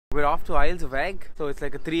we're off to Isles of Eigg. So it's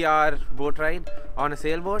like a 3-hour boat ride on a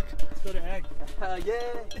sailboat. Let's go to Eigg. Yeah!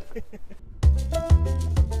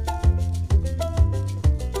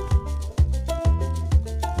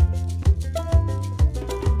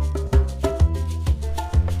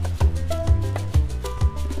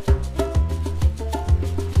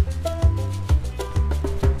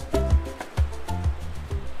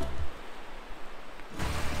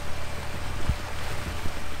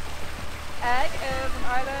 Eigg is an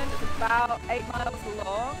island. It's about 8 miles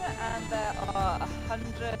long, and there are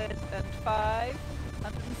 105,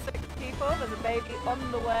 106 people. There's a baby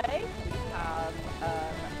on the way. We have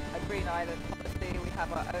a green island policy. We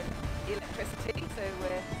have our own electricity, so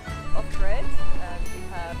we're off-grid, and we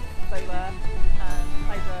have solar and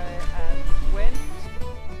hydro and wind.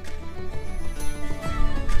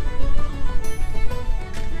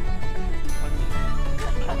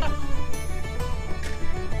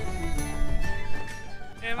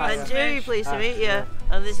 I'm Julie, pleased to meet you.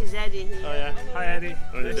 And this is Eddie here. Oh yeah. Hi Eddie.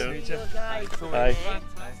 How are you doing? Your guide. Hi.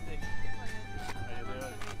 Fantastic. How you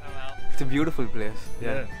doing? I'm well. It's a beautiful place.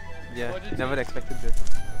 Yeah. Never expected this.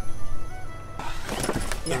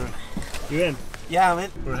 Yeah. You in? Yeah, I'm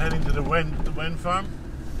in. We're heading to the wind farm.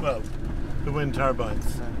 Well, the wind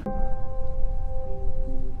turbines.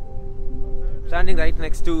 Standing right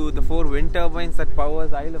next to the 4 wind turbines that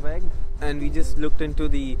powers Isle of Eigg, and we just looked into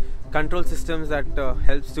the control systems that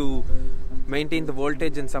helps to maintain the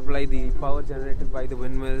voltage and supply the power generated by the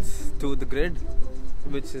windmills to the grid,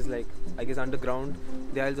 which is like, I guess, underground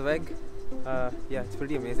the Isles of Eigg. Yeah, it's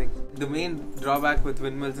pretty amazing. The main drawback with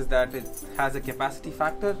windmills is that it has a capacity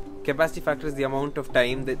factor. Capacity factor is the amount of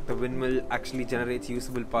time that the windmill actually generates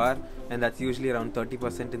usable power, and that's usually around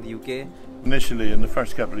 30% in the UK. Initially, in the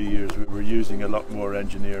first couple of years, we were using a lot more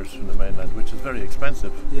engineers from the mainland, which is very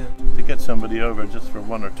expensive. Yeah. To get somebody over just for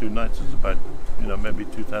 1 or 2 nights is about, maybe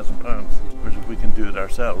 £2,000. Whereas if we can do it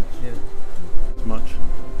ourselves, it's much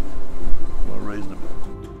more reasonable.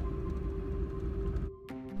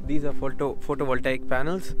 These are photovoltaic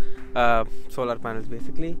panels, solar panels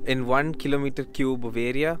basically. In 1 kilometer cube of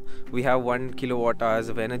area, we have 1 kilowatt hours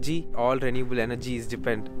of energy. All renewable energies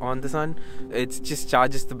depend on the sun. It just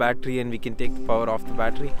charges the battery and we can take the power off the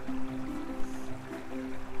battery.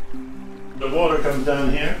 The water comes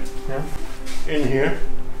down here, in here,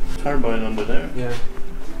 turbine under there,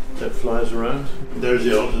 that flies around. There's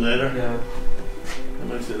the alternator,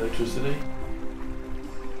 and that's the electricity.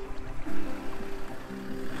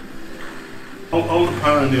 All the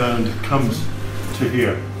power on the island comes to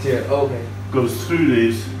here. Okay. Goes through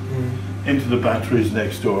these into the batteries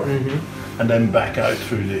next door, and then back out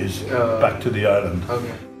through these back to the island.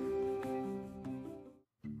 Okay.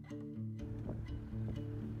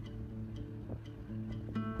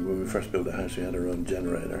 When we first built the house, we had our own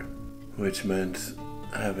generator, which meant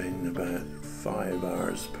having about 5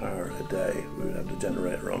 hours power a day. We would have the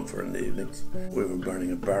generator on for in the evenings. We were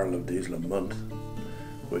burning a barrel of diesel a month,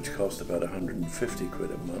 which cost about 150 quid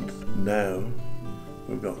a month. Now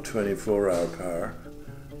we've got 24-hour power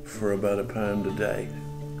for about £1 a day.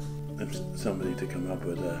 If somebody to come up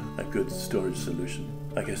with a good storage solution.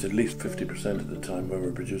 I guess at least 50% of the time where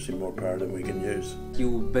we're producing more power than we can use.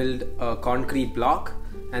 You build a concrete block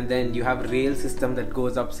and then you have a rail system that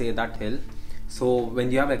goes up, say, that hill. So when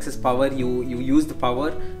you have excess power, you use the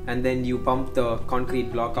power and then you pump the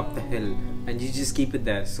concrete block up the hill and you just keep it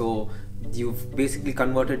there. So you've basically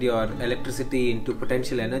converted your electricity into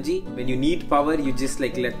potential energy. When you need power, you just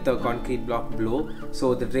let the concrete block blow.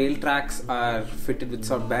 So the rail tracks are fitted with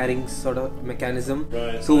sort of bearings sort of mechanism.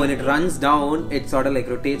 Right. So when it runs down, it sort of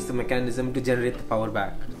rotates the mechanism to generate the power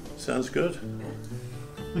back. Sounds good.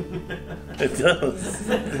 It does.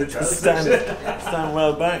 It does stand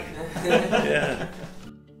well back. Yeah.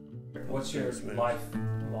 What's your life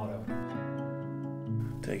motto?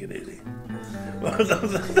 Take it easy.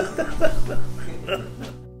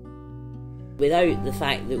 Without the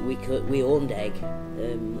fact that we owned Eigg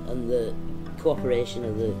and the cooperation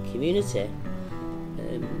of the community,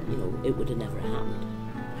 it would have never happened.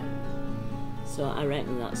 So I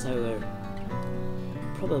reckon that's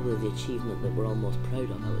probably the achievement that we're all most proud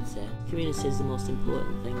of, I would say. Community is the most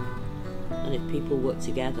important thing, and if people work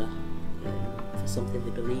together for something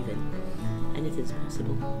they believe in, anything's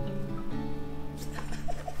possible.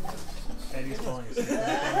 Eddie's falling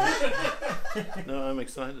asleep. No, I'm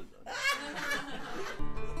excited.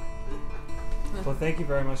 Well, thank you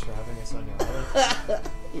very much for having us on your island.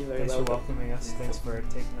 You're very Thanks welcome. for welcoming us. Thanks for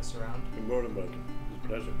taking us around. You're more than welcome. It's a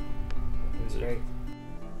pleasure. It was great.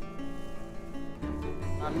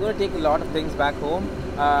 I'm going to take a lot of things back home.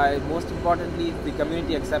 Most importantly, the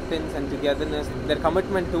community acceptance and togetherness, their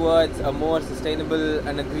commitment towards a more sustainable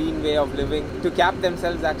and a green way of living. To cap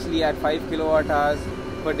themselves actually at 5 kilowatt hours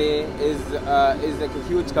per day is like a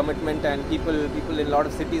huge commitment, and people in a lot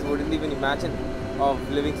of cities wouldn't even imagine of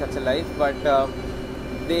living such a life. But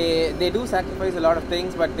they do sacrifice a lot of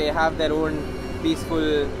things, but they have their own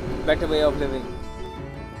peaceful, better way of living.